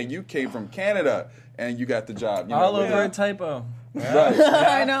LA, and you came from Canada and you got the job. All over a typo. Right.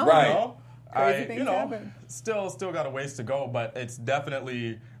 I know. Right. You know, Crazy things you know, happen. still got a ways to go, but it's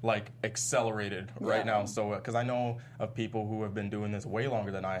definitely like accelerated right Yeah. now. So, because I know of people who have been doing this way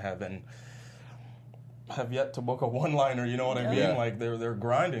longer than I have and have yet to book a one-liner. You know what I mean? Yeah. Like they're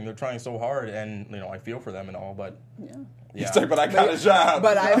grinding, they're trying so hard, and I feel for them and all, but Yeah. yeah. It's like, but I got a job.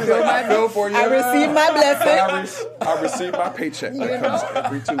 But I feel I feel for you. I received my blessing. I receive my paycheck that comes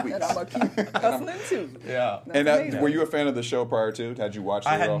every 2 weeks. And I'm going to keep hustling too. yeah. And amazing. were you a fan of the show prior to? Had you watched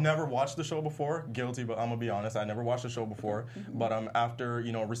it I at all? had never watched the show before. Guilty, but I'm gonna be honest. I never watched the show before. But after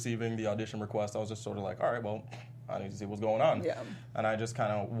receiving the audition request, I was just sort of like, all right, well, I need to see what's going on. Yeah. And I just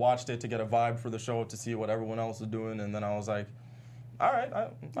kind of watched it to get a vibe for the show, to see what everyone else is doing, and then I was like, all right, I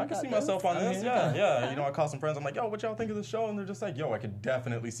can got see this. myself on I this. mean, Yeah. I called some friends. I'm like, yo, what y'all think of the show? And they're just like, yo, I could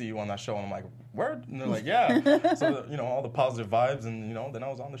definitely see you on that show. And I'm like, word? And they're like, yeah. So all the positive vibes, and then I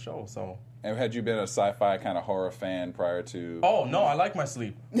was on the show. So. And had you been a sci-fi kind of horror fan prior to? Oh no, I like my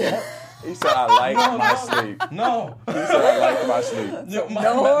sleep. He said, "I like my sleep." No. He said, "I like my sleep."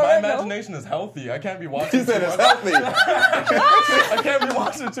 My imagination is healthy. I can't be watching. He said, too "It's much. healthy." I can't be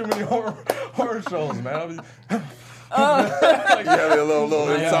watching too many horror shows, man. I'll be, You have a little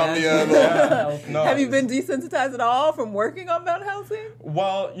insomnia. no. Have you been desensitized at all from working on Van Helsing?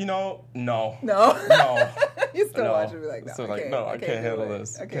 Well, no. No. No. You still No. watch it and be like, no, So I can't, I can't handle do it.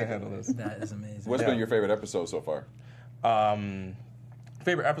 this. I I can't do handle it. this. That is amazing. What's Yeah. been your favorite episode so far?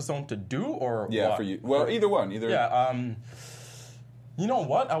 Favorite episode to do or Yeah, what? for you. Well, either one. Either. Yeah. You know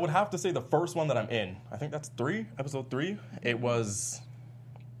what? I would have to say the first one that I'm in. I think that's episode 3. It was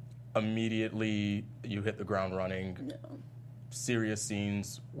immediately you hit the ground running. Yeah. serious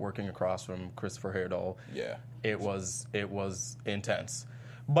scenes working across from Christopher Heyerdahl. Yeah. It was intense.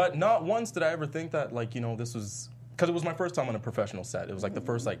 But not once did I ever think that, like, you know, this was, because it was my first time on a professional set. It was like the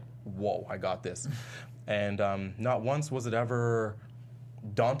first, like, whoa, I got this. And not once was it ever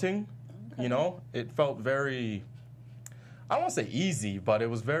daunting, you know? It felt very, I don't want to say easy, but it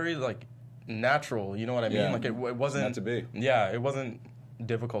was very, like, natural, you know what I mean? Yeah. Like, it wasn't. Meant to be. Yeah, it wasn't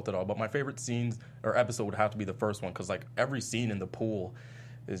difficult at all. But my favorite scenes or episode would have to be the first one, because, like, every scene in the pool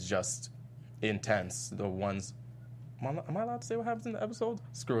is just intense. The ones, am I allowed to say what happens in the episode?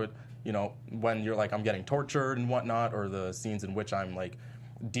 Screw it. You know, when you're like, I'm getting tortured and whatnot, or the scenes in which I'm like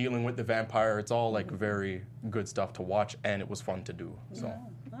dealing with the vampire. It's all like very good stuff to watch, and it was fun to do. So,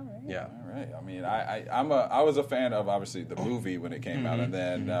 All right. yeah. All right. I mean, I was a fan of obviously the movie when it came out, and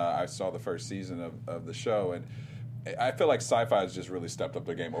then I saw the first season of the show, and I feel like Sci-Fi has just really stepped up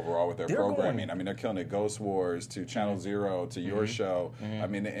their game overall with their They're programming. going- I mean, they're killing it. Ghost Wars to Channel Zero to your show. I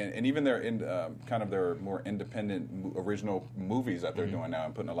mean, and even their kind of their more independent original movies that they're doing now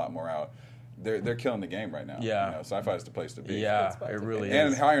and putting a lot more out. They're killing the game right now. Yeah. You know, Sci-Fi is the place to be. Yeah, spot it to really be.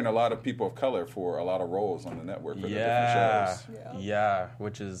 And is. hiring a lot of people of color for a lot of roles on the network for the Yeah, different shows. Yeah. yeah,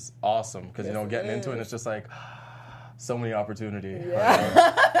 which is awesome, because you Yes, know, it getting into it, is. it's just like so many opportunity.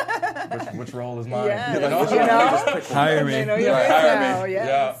 Yeah. Which role is mine? Yeah. You You know? know? Hire me. They know your Right, face hire me. now.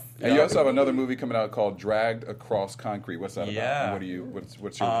 Yes. Yeah. And you also have another movie coming out called Dragged Across Concrete. What's that about? Yeah. And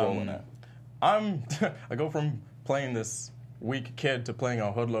what's your role in that? I go from playing this weak kid to playing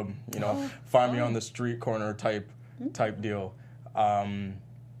a hoodlum, you know, find me on the street corner type deal.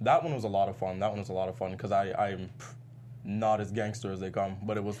 That one was a lot of fun. Because I'm not as gangster as they come,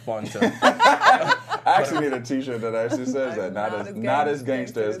 but it was fun to. I actually need a T-shirt that actually says that. Not as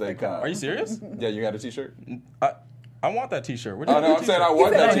gangster as they come. Are you serious? Yeah, you got a T-shirt? I want that T-shirt. Where'd Oh you no, get I'm the saying I T-shirt?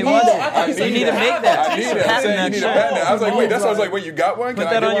 want that He T-shirt. wants it. I You need to make that I need T-shirt. it. I'm saying you Patent need to that patent it. I was like, wait, shit. that's why I was like, wait, you got one? Can Put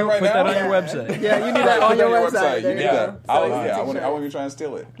I that get on one your right put that now? on your website. Yeah, you need Right, that on put your that website. There You you need go. that. I So it's a want t-shirt. you trying to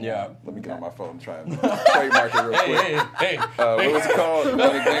steal it. Yeah. Let me get on my phone and try and trademark it real quick. Hey. What was it called?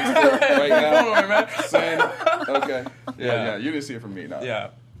 Not a gangster right now? Don't worry, man. Saying it? Okay. Yeah. Yeah. You didn't see it from me, no. Yeah.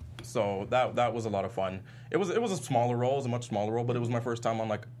 So that was a lot of fun. It was a smaller role, it was a much smaller role, but it was my first time on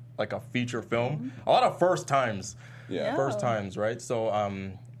like a feature film. A lot of first times. Yeah. First times, right? So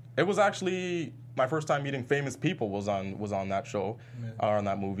it was actually my first time meeting famous people was on that show, or on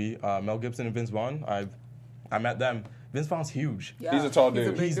that movie. Mel Gibson and Vince Vaughn. I met them. Vince Vaughn's huge. Yeah, He's a tall He's a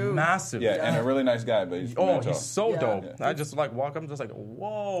dude. big He's dude. massive. Yeah, and a really nice guy, but he's really tall. He's so Yeah. dope. Yeah. I just like walk up and just like,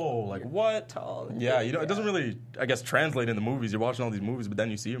 whoa, like what? Tall and Yeah, big, you know, it doesn't yeah. really, I guess, translate in the movies. You're watching all these movies, but then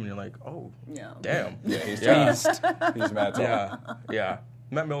you see him and you're like, oh, Yeah. damn. Yeah, he's Yeah. tall. He's mad tall. Yeah.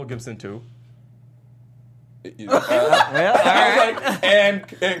 Met Mel Gibson too. You know, Well, all right.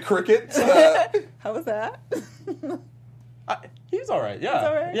 and cricket. How was that? He's all right. Yeah. It's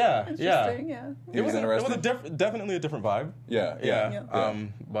all right. Yeah. Interesting, yeah. He was It was interesting. definitely a different vibe. Yeah. Yeah. Yeah.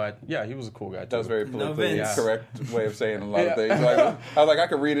 But yeah, he was a cool guy too. That was very politically Vince. correct way of saying a lot Yeah. of things. Like, I was like, I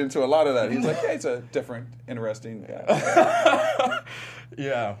could read into a lot of that. He's like, yeah, it's a different, interesting guy.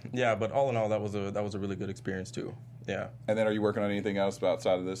 Yeah. But all in all, that was a really good experience too. Yeah. And then, are you working on anything else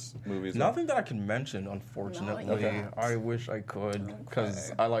outside of this movie? as well? Nothing that I can mention, unfortunately. Not yet. I wish I could, because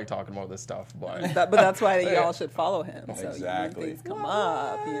Okay. I like talking about this stuff. But But that's why y'all should follow him. So Exactly. when things come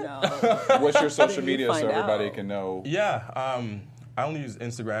up, you know. What's your social You media so find everybody out. can know? yeah, I only use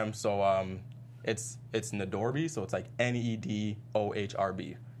Instagram, so it's Nedorby, so it's like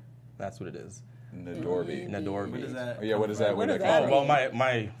Nedohrb. That's what it is. Nadorby. Nedorby. What is that? Oh, yeah, what is that? What What is that that? Oh, well,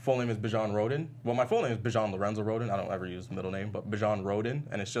 my full name is Bijan Rodin. Well, my full name is Bijan Lorenzo Rodin. I don't ever use middle name, but Bijan Rodin,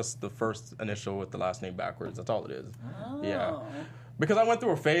 and it's just the first initial with the last name backwards. That's all it is. Yeah. Oh. Because I went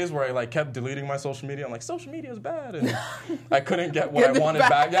through a phase where I like kept deleting my social media. I'm like, social media is bad, and I couldn't get what Get I it wanted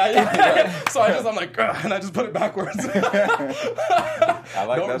back. back. Yeah. So I'm like, ugh, and I just put it backwards. I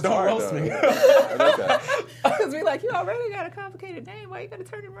like that. Don't roast me. I like that. Because we like, you already got a complicated name. Why you got to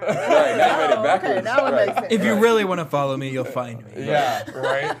turn it around? Right, now you made it Oh, backwards. Okay, now it Right. makes sense. If you really want to follow me, you'll find me. Yeah,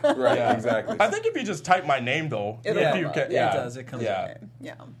 right. Right, Yeah. exactly. I think if you just type my name though, It'll if come you up. can, Yeah, it does. It comes yeah.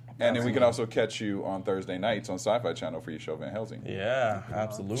 Yeah. And then we can also catch you on Thursday nights on Sci-Fi Channel for your show Van Helsing. Yeah,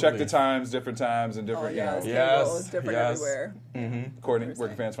 absolutely. Check the times, and Oh, different, yeah. you know. Yeah. It's different yes. everywhere. Courtney, where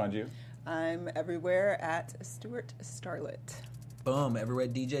can fans find you? I'm everywhere at Stuart Starlet. Boom. Everywhere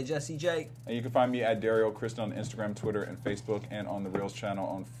DJ Jesse J. And you can find me at Dario Kristen on Instagram, Twitter, and Facebook, and on the Reels channel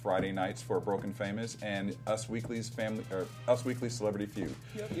on Friday nights for Broken Famous and Us Weekly's Celebrity Feud.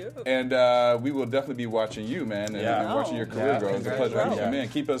 Yep. And we will definitely be watching you, man, and watching your career Yeah, grow. It's a pleasure having you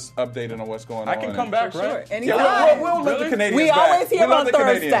congratulations. in. Keep us updated on what's going on. I can come back, For sure. right? Anytime. Yeah, we'll let the Really? Canadians We back. always here We love on the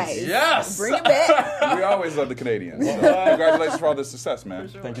Canadians. Thursdays. Yes. Bring it back. We always love the Canadians. Congratulations for all the success, man.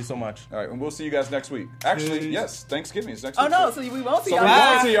 Thank you so much. All right, and we'll see you guys next week. Actually, yes, Thanksgiving is next week. Oh no, so we won't see So y'all. we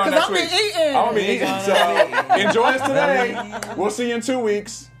won't see y'all next I'm week. be eating. I'm gonna be eating. So enjoy us today. We'll see you in 2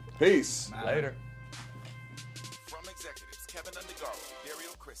 weeks. Peace. Later. From executives Kevin Undergaro,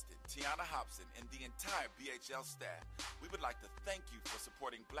 Dario Kristen, Tiana Hobson, and the entire BHL staff, we would like to thank you for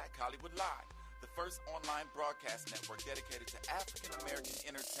supporting Black Hollywood Live, the first online broadcast network dedicated to African American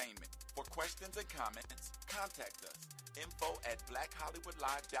entertainment. For questions and comments, contact us.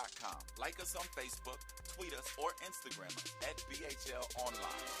 info@blackhollywoodlive.com. Like us on Facebook, tweet us, or Instagram us at BHL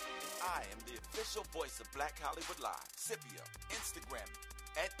Online. I am the official voice of Black Hollywood Live, Scipio. Instagram me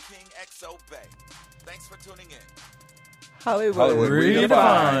at KingXOBay. Thanks for tuning in. Hollywood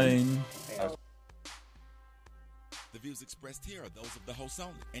Redefine. The views expressed here are those of the host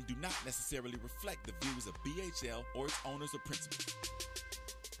only and do not necessarily reflect the views of BHL or its owners or principals.